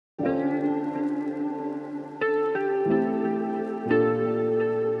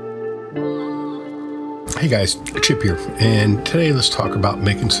Hey guys, Chip here, and today let's talk about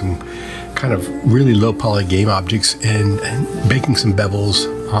making some kind of really low poly game objects and baking some bevels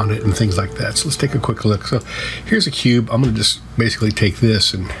on it and things like that. So let's take a quick look. So here's a cube. I'm going to just basically take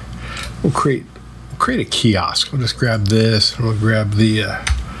this and we'll create a kiosk. We'll just grab this and we'll grab the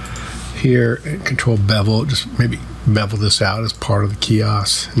here and control bevel. Just maybe bevel this out as part of the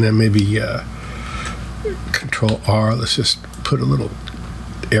kiosk, and then maybe control R. Let's just put a little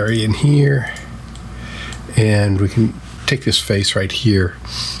area in here. And we can take this face right here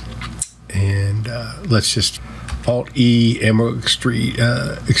and let's just Alt-E and we'll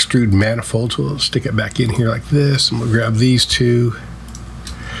extrude manifolds. We'll stick it back in here like this, and we'll grab these two,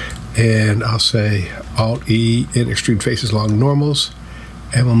 and I'll say Alt-E and extrude faces along normals,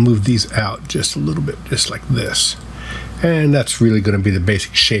 and we'll move these out just a little bit, just like this. And that's really going to be the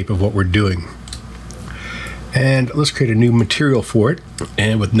basic shape of what we're doing. And let's create a new material for it.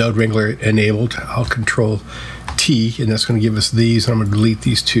 And with Node Wrangler enabled, I'll control T, and that's going to give us these. I'm going to delete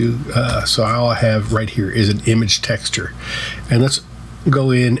these two. So all I have right here is an image texture. And let's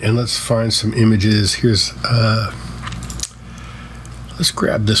go in and let's find some images. Here's, let's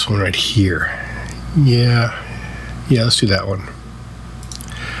grab this one right here. Yeah, let's do that one.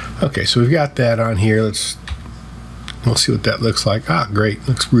 Okay, so we've got that on here. We'll see what that looks like. Ah, great,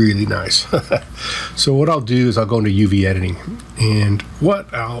 looks really nice. So what I'll do is I'll go into UV editing, and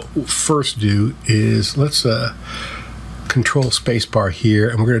what I'll first do is let's control spacebar here,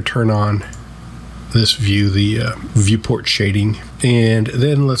 and we're going to turn on this view, the viewport shading, and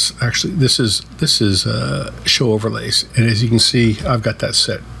then let's actually this is show overlays, and as you can see I've got that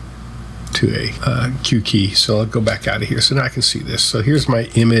set to a Q key. So I'll go back out of here so now I can see this. So here's my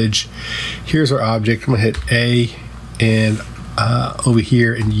image, here's our object. I'm going to hit A and over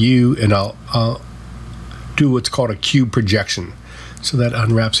here in U, and I'll do what's called a cube projection. So that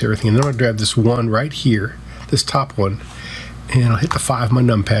unwraps everything. And then I'll grab this one right here, this top one, and I'll hit the 5 on my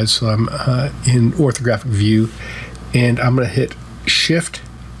numpad. So I'm in orthographic view, and I'm going to hit Shift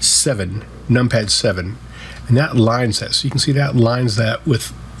 7, numpad 7, and that lines that. So you can see that lines that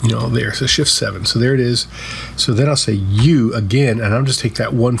with, there. So Shift 7. So there it is. So then I'll say U again, and I'll just take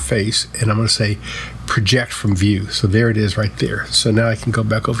that one face, and I'm going to say project from view. So there it is right there. So now I can go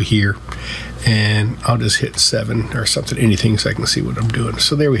back over here, and I'll just hit 7 or something, anything, so I can see what I'm doing.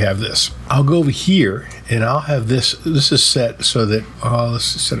 So there we have this. I'll go over here, and I'll have this. This is set so that let's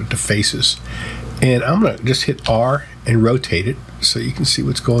set it to faces, and I'm going to just hit R and rotate it so you can see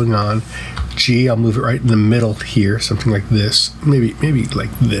what's going on. G, I'll move it right in the middle here, something like this, maybe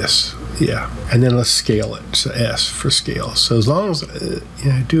like this, yeah. And then let's scale it, so S for scale. So as long as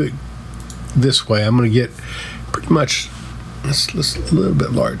I do it this way, I'm going to get pretty much let's a little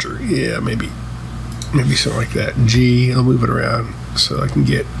bit larger, yeah, maybe something like that. G, I'll move it around so I can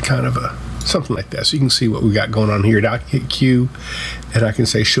get kind of something like that, so you can see what we got going on here. Now I can hit Q, and I can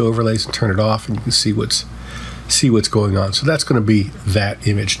say show overlays and turn it off, and you can see what's going on. So that's going to be that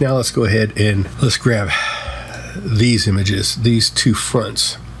image. Now let's go ahead and let's grab these images, these two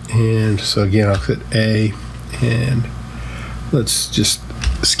fronts, and so again I'll hit A, and let's just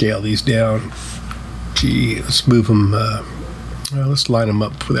scale these down. G, let's move them. Let's line them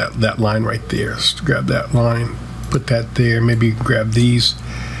up for that line right there. Let's grab that line, put that there. Maybe grab these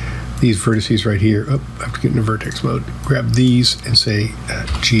vertices right here. Oh, I have to get into vertex mode. Grab these and say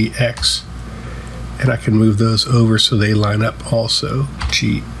GX. And I can move those over so they line up also.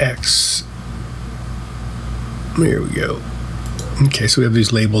 GX. There we go. Okay, so we have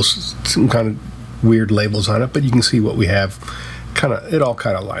these labels, some kind of weird labels on it, but you can see what we have. It all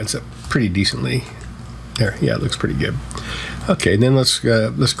kind of lines up pretty decently. There, yeah, it looks pretty good. Okay, and then let's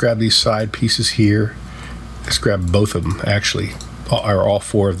grab these side pieces here. Let's grab both of them, actually, or all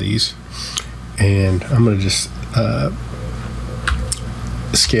 4 of these. And I'm going to just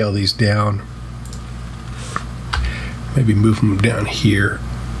scale these down. Maybe move them down here,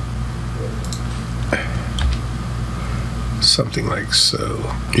 something like so.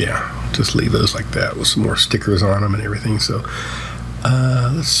 Yeah, just leave those like that with some more stickers on them and everything. So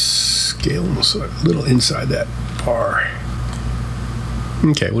let's scale them so a little inside that bar.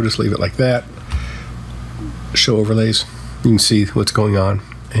 Okay, we'll just leave it like that. Show overlays. You can see what's going on.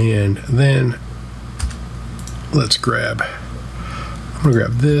 And then let's grab, I'm gonna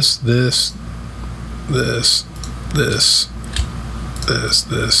grab this, this,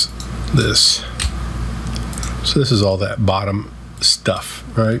 so this is all that bottom stuff,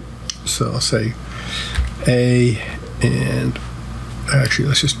 right? So I'll say A, and actually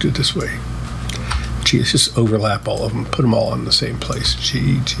let's just do it this way. G, let's just overlap all of them, put them all in the same place.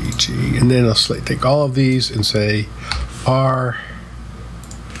 G, and then I'll take all of these and say R,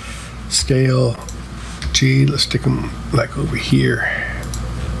 scale, G, let's stick them like over here.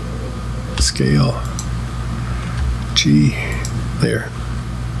 Scale. G, there.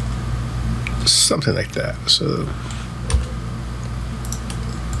 Something like that. So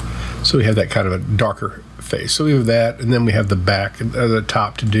we have that kind of a darker face. So we have that, and then we have the back and the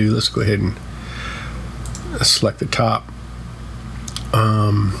top to do. Let's go ahead and select the top.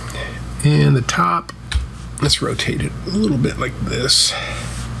 And the top, let's rotate it a little bit like this.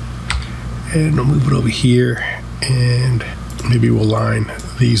 And we'll move it over here, and maybe we'll line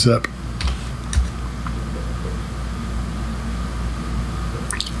these up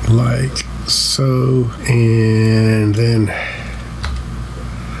like so, and then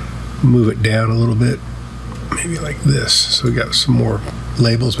move it down a little bit, maybe like this. So we got some more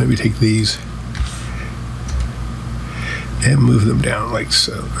labels. Maybe take these and move them down like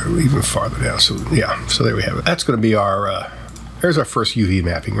so, or even farther down. So yeah, so there we have it. That's going to be our there's our first UV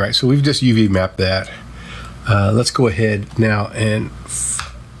mapping, right? So we've just UV mapped that. Let's go ahead now and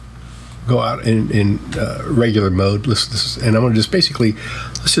go out in regular mode. And I'm going to just basically,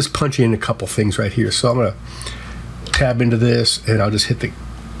 let's just punch in a couple things right here. So I'm going to tab into this, and I'll just hit the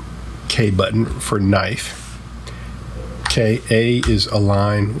K button for knife. Okay, A is a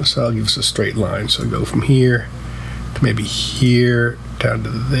line, so I'll give us a straight line. So go from here to maybe here, down to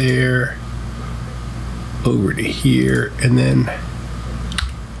there, over to here, and then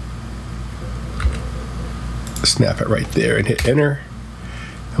snap it right there and hit enter.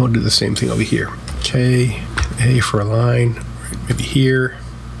 And we'll do the same thing over here. Okay, A for a line, right, maybe here,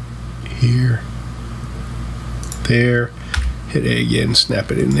 here, there. Hit A again, snap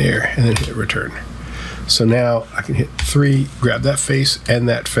it in there, and then hit return. So now I can hit 3, grab that face and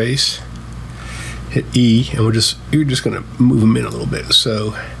that face, hit E, and you're just going to move them in a little bit.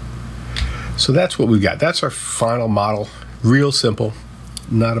 So that's what we've got. That's our final model. Real simple,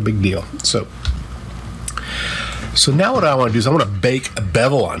 not a big deal. So now what I want to do is I want to bake a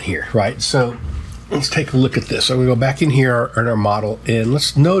bevel on here, right? So let's take a look at this. So we go back in here in our model, and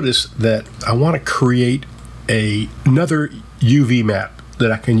let's notice that I want to create another UV map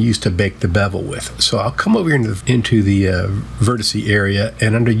that I can use to bake the bevel with. So I'll come over here into the vertice area,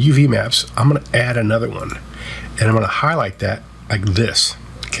 and under UV maps, I'm going to add another one, and I'm going to highlight that like this.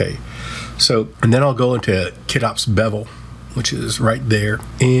 Okay. So, and then I'll go into KitOps bevel, which is right there,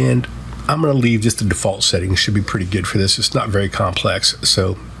 and I'm going to leave just the default settings. Should be pretty good for this. It's not very complex.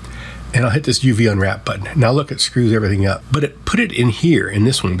 So, and I'll hit this UV unwrap button. Now look, it screws everything up, but it put it in here in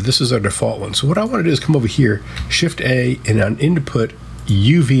this one, but this is our default one. So what I want to do is come over here, Shift A, and on input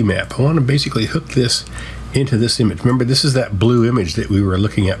UV map. I want to basically hook this into this image. Remember, this is that blue image that we were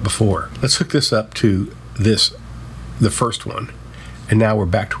looking at before. Let's hook this up to this, the first one. And now we're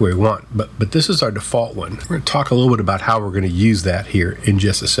back to where we want, but this is our default one. We're going to talk a little bit about how we're going to use that here in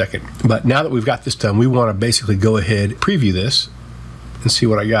just a second. But now that we've got this done, we want to basically go ahead, preview this, and see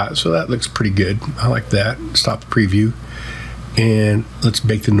what I got. So that looks pretty good. I like that. Stop the preview, and let's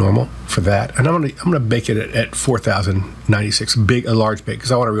bake the normal for that. And I'm gonna bake it at 4096, a large bake,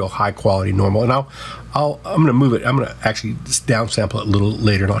 because I want a real high quality normal. And I'm gonna move it. I'm gonna actually just downsample it a little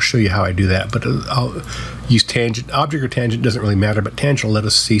later, and I'll show you how I do that. But I'll use tangent, object or tangent doesn't really matter, but tangent will let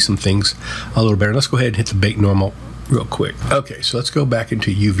us see some things a little better. Let's go ahead and hit the bake normal real quick. Okay, so let's go back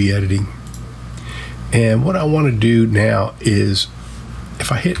into UV editing. And what I want to do now is,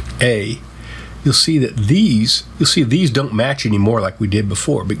 if I hit A, you'll see that these don't match anymore like we did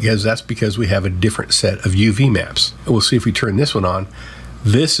before, because that's because we have a different set of UV maps. And we'll see if we turn this one on.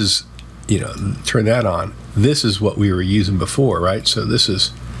 This is, turn that on. This is what we were using before, right? So this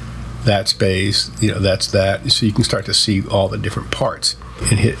is that space, that's that. So you can start to see all the different parts.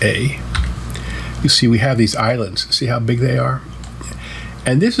 And hit A. You see we have these islands. See how big they are?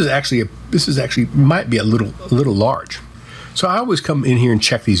 And this is actually might be a little large. So I always come in here and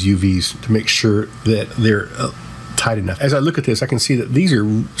check these UVs to make sure that they're tight enough. As I look at this, I can see that these are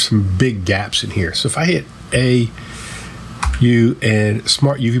some big gaps in here. So if I hit A, U, and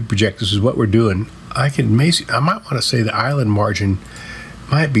Smart UV Project, this is what we're doing. I might want to say the island margin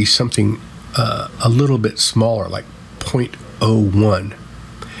might be something a little bit smaller, like 0.01.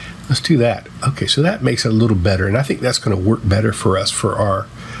 Let's do that. Okay, so that makes it a little better, and I think that's going to work better for us for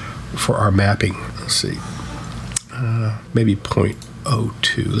our mapping. Let's see. Maybe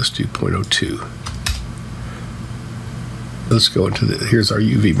 0.02. Let's do 0.02. Let's go into here's our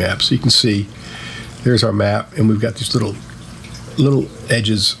UV map. So you can see there's our map, and we've got these little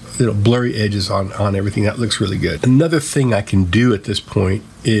edges, little blurry edges on everything. That looks really good. Another thing I can do at this point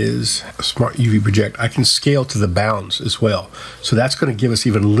is a Smart UV Project. I can scale to the bounds as well. So that's going to give us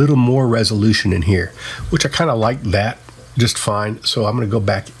even a little more resolution in here, which I kind of like that just fine. So I'm going to go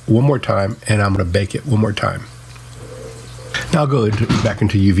back one more time, and I'm going to bake it one more time. Now I'll go back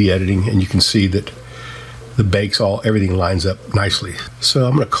into UV editing, and you can see that the bakes, everything lines up nicely. So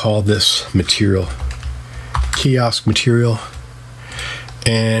I'm going to call this material kiosk material,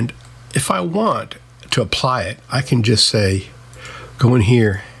 and if I want to apply it, I can just say, go in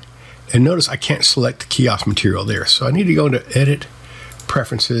here, and notice I can't select the kiosk material there. So I need to go into edit,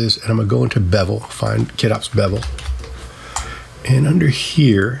 preferences, and I'm going to go into bevel, find KitOps bevel, and under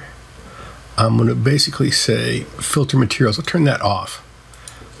here I'm going to basically say filter materials. I'll turn that off.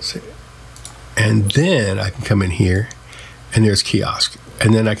 And then I can come in here, and there's kiosk,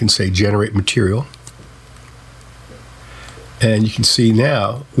 and then I can say generate material, and you can see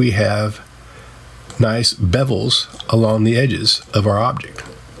now we have nice bevels along the edges of our object.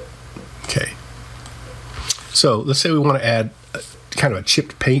 Okay, so let's say we want to add kind of a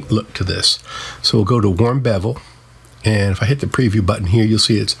chipped paint look to this. So we'll go to warm bevel, and if I hit the preview button here, you'll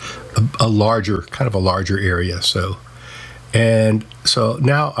see it's a larger area. So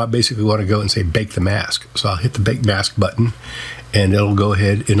now I basically want to go and say bake the mask. So I'll hit the bake mask button, and it'll go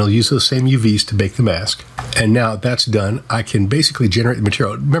ahead and it'll use those same UVs to bake the mask. And now that's done, I can basically generate the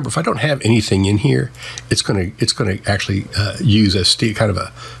material. Remember, if I don't have anything in here, it's gonna actually use a steel, kind of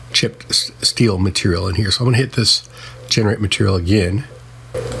a chipped steel material in here. So I'm gonna hit this generate material again,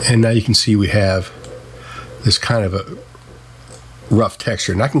 and now you can see we have this kind of a rough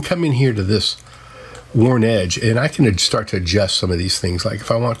texture. And I can come in here to this worn edge, and I can start to adjust some of these things. Like if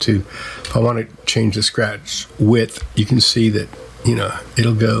I want to change the scratch width, you can see that, you know,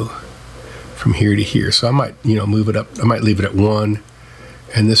 it'll go from here to here. So I might, you know, move it up. I might leave it at 1,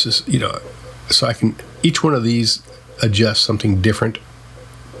 and this is, you know, so I can, each one of these adjust something different.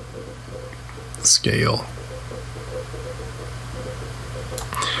 Scale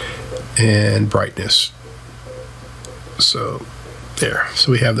and brightness. So there,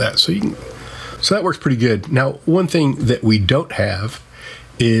 so we have that. So you can, so that works pretty good. Now, one thing that we don't have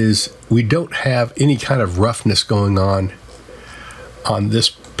is we don't have any kind of roughness going on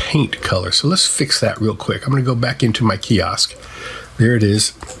this paint color. So let's fix that real quick. I'm going to go back into my kiosk. There it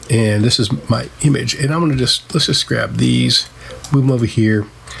is, and this is my image. And I'm going to let's just grab these, move them over here,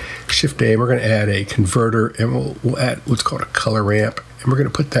 Shift A, and we're going to add a converter, and we'll add what's called a color ramp, and we're going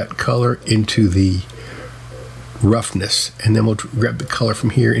to put that color into the roughness, and then we'll grab the color from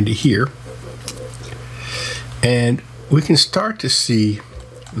here into here. And we can start to see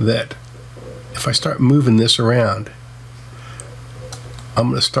that if I start moving this around, I'm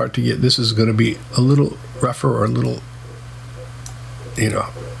going to start to get, this is going to be a little rougher or a little, you know,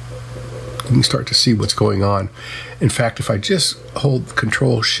 you can start to see what's going on. In fact, if I just hold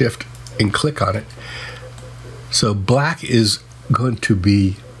Control Shift and click on it, so black is going to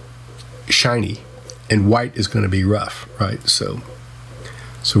be shiny and white is going to be rough, right? So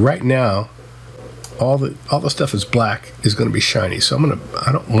right now, all the stuff is black is going to be shiny. So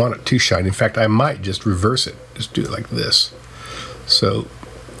I don't want it too shiny. In fact, I might just reverse it, just do it like this. So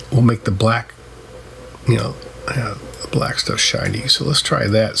we'll make the black, you know, the black stuff shiny. So let's try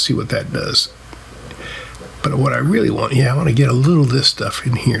that, see what that does. But what I really want, I want to get a little of this stuff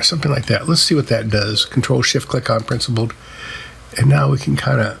in here, something like that. Let's see what that does. Control Shift click on principled, and now we can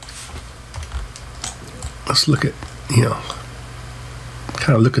kind of, let's look at, you know,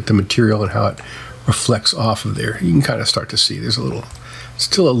 kind of look at the material and how it reflects off of there. You can kind of start to see there's a little,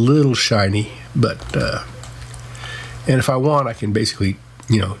 still a little shiny, but and if I want, I can basically,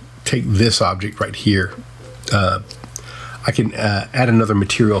 you know, take this object right here. I can add another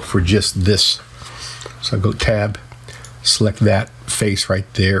material for just this. So I go tab, select that face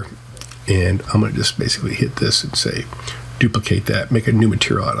right there, and I'm going to just basically hit this and say duplicate that, make a new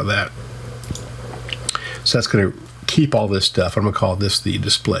material out of that. So that's going to keep all this stuff. I'm going to call this the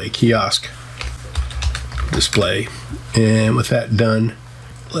display, kiosk display. And with that done,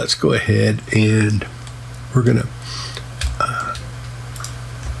 let's go ahead and we're going to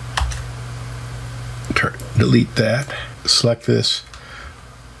delete that, select this,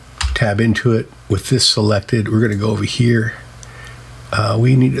 tab into it. With this selected, we're going to go over here.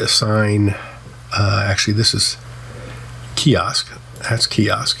 We need to assign, actually this is kiosk, that's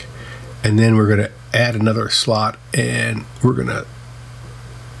kiosk. And then we're going to add another slot, and we're going to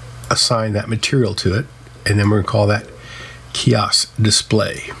assign that material to it. And then we're going to call that kiosk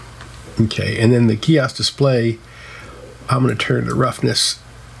display. Okay, and then the kiosk display, I'm going to turn the roughness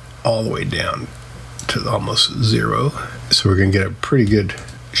all the way down to almost 0. So we're going to get a pretty good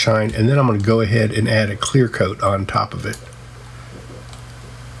shine, and then I'm going to go ahead and add a clear coat on top of it.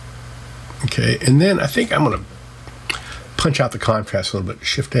 Okay, and then I think I'm going to punch out the contrast a little bit.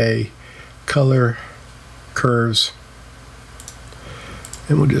 Shift A, color, curves,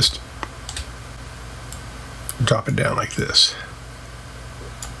 and we'll just drop it down like this.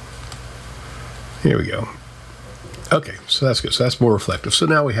 Here we go. Okay, so that's good. So that's more reflective. So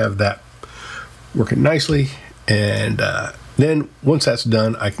now we have that working nicely, and then once that's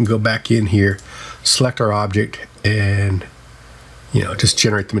done, I can go back in here, select our object, and just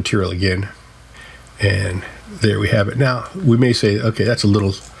generate the material again. And there we have it. Now we may say, okay, it's a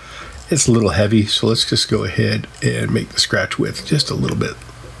little heavy, so let's just go ahead and make the scratch width just a little bit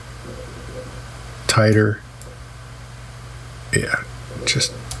tighter. Yeah,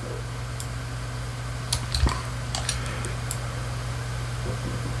 just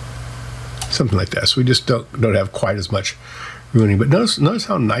something like that. So we just don't have quite as much ruining. But notice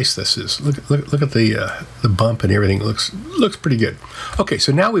how nice this is. Look at the bump and everything. It looks pretty good. Okay,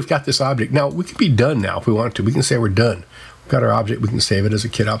 so now we've got this object. Now we can be done now if we want to. We can say we're done. We've got our object. We can save it as a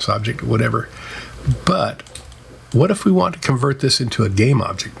KitOps object or whatever. But what if we want to convert this into a game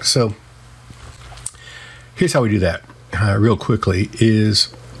object? So here's how we do that real quickly.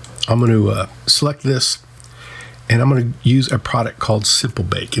 Is I'm going to select this, and I'm going to use a product called Simple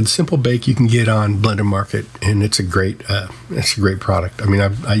Bake. And Simple Bake you can get on Blender Market, and it's a great product. I mean,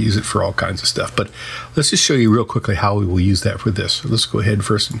 I use it for all kinds of stuff. But let's just show you real quickly how we will use that for this. So let's go ahead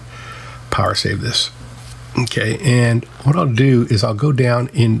first and power save this. Okay, and what I'll do is I'll go down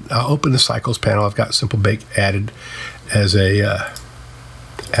and I'll open the Cycles panel. I've got Simple Bake added as a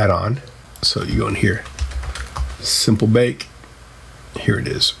add-on. So you go in here, Simple Bake. Here it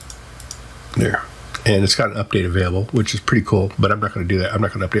is. There. And it's got an update available, which is pretty cool, but I'm not going to do that. I'm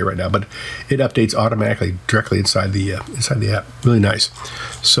not going to update right now, but it updates automatically directly inside the app. Really nice.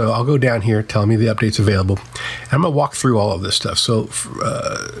 So I'll go down here, tell me the update's available, and I'm going to walk through all of this stuff. So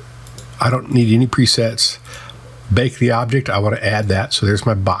I don't need any presets. Bake the object, I want to add that. So there's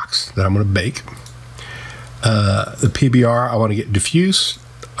my box that I'm going to bake. The PBR, I want to get diffuse.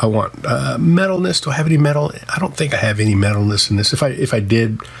 I want metalness. Do I have any metal? I don't think I have any metalness in this. If I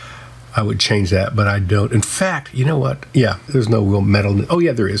did, I would change that, but I don't. In fact, you know what? Yeah, there's no real metalness. Oh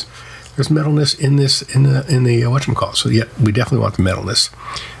yeah, there is. There's metalness in this in the whatchamacallit. So yeah, we definitely want the metalness.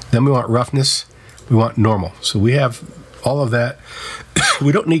 Then we want roughness. We want normal. So we have all of that.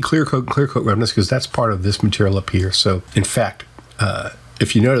 We don't need clear coat roughness because that's part of this material up here. So in fact,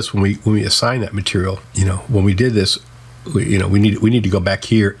 if you notice when we assign that material, when we did this, we need to go back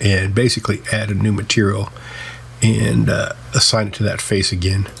here and basically add a new material and assign it to that face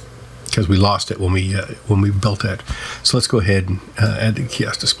again, because we lost it when we built that. So let's go ahead and add the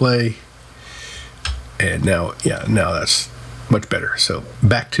kiosk display, and now that's much better. So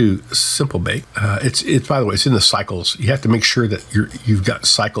back to Simple Bake. It's by the way, it's in the cycles. You have to make sure that you've got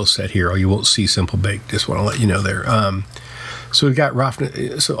cycles set here, or you won't see Simple Bake. Just want to let you know there. So we've got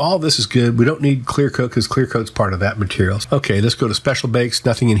roughness. So all this is good. We don't need clear coat because clear coat's part of that material. Okay, let's go to special bakes.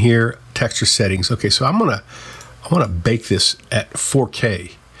 Nothing in here. Texture settings. Okay, so I want to bake this at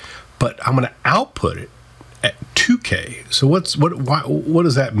 4K. But I'm going to output it at 2K. So what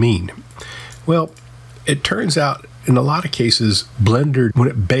does that mean? Well, it turns out in a lot of cases, Blender, when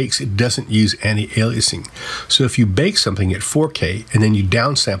it bakes, it doesn't use anti-aliasing. So if you bake something at 4K and then you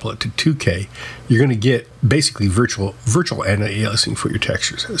downsample it to 2K, you're going to get basically virtual anti-aliasing for your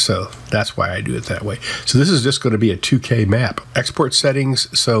textures. So that's why I do it that way. So this is just going to be a 2K map. Export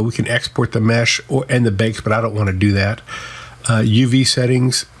settings, so we can export the mesh and the bakes, but I don't want to do that. UV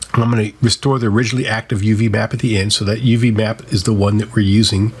settings. I'm going to restore the originally active UV map at the end. So that UV map is the one that we're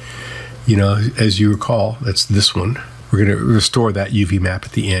using. As you recall, that's this one. We're going to restore that UV map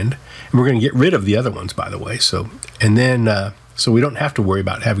at the end. And we're going to get rid of the other ones, by the way. So we don't have to worry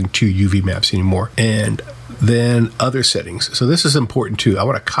about having two UV maps anymore. And then other settings. So this is important too. I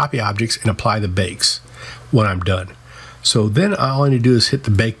want to copy objects and apply the bakes when I'm done. So then all I need to do is hit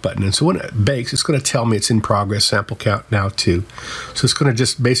the bake button. And so when it bakes, it's going to tell me it's in progress, sample count now 2. So it's going to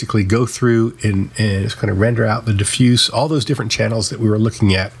just basically go through and it's going to render out the diffuse, all those different channels that we were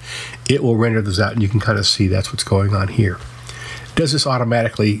looking at. It will render those out, and you can kind of see that's what's going on here. It does this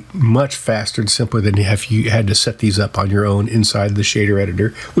automatically much faster and simpler than if you had to set these up on your own inside the shader editor,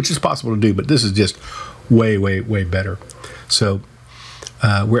 which is possible to do, but this is just way, way, way better. So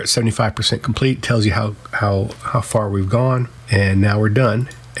we're at 75% complete. Tells you how far we've gone, and now we're done.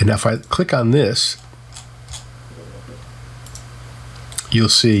 And now if I click on this, you'll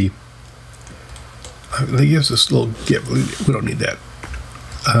see it gives us a little gift. We don't need that.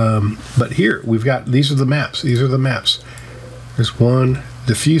 But here we've got, these are the maps. These are the maps. There's one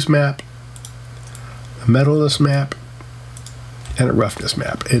diffuse map, a metalness map, and a roughness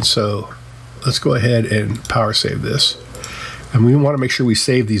map. And so let's go ahead and power save this. And we want to make sure we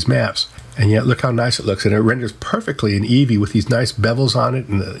save these maps. And yet, look how nice it looks. And it renders perfectly in EEVEE with these nice bevels on it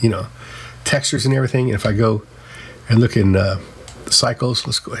and the, you know, textures and everything. And if I go and look in the cycles,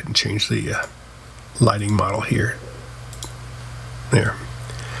 let's go ahead and change the lighting model here. There.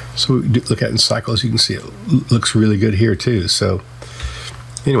 So we look at it in cycles, you can see it looks really good here too. So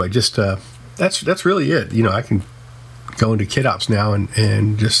anyway, just that's really it. You know, I can go into KitOps now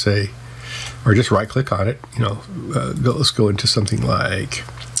and just say, or just right click on it, you know, let's go into something like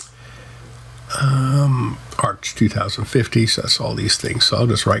Arch 2050. So that's all these things. So I'll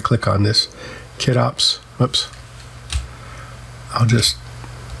just right click on this KitOps. Whoops. I'll just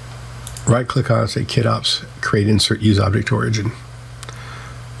right click on it, say KitOps, create insert, use object origin.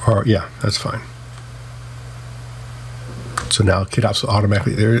 Or yeah, that's fine. So now KitOps will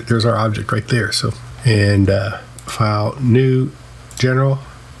automatically, there's our object right there. So, and file, new, general,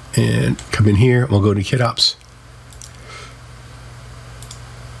 and come in here. We'll go to KitOps.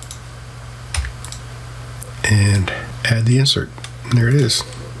 And add the insert. And there it is.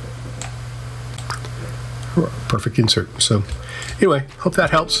 Perfect insert. So anyway, hope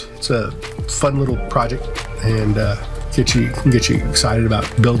that helps. It's a fun little project and can get you excited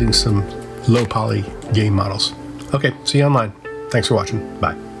about building some low poly game models. Okay, see you online. Thanks for watching.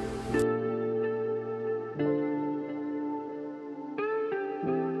 Bye.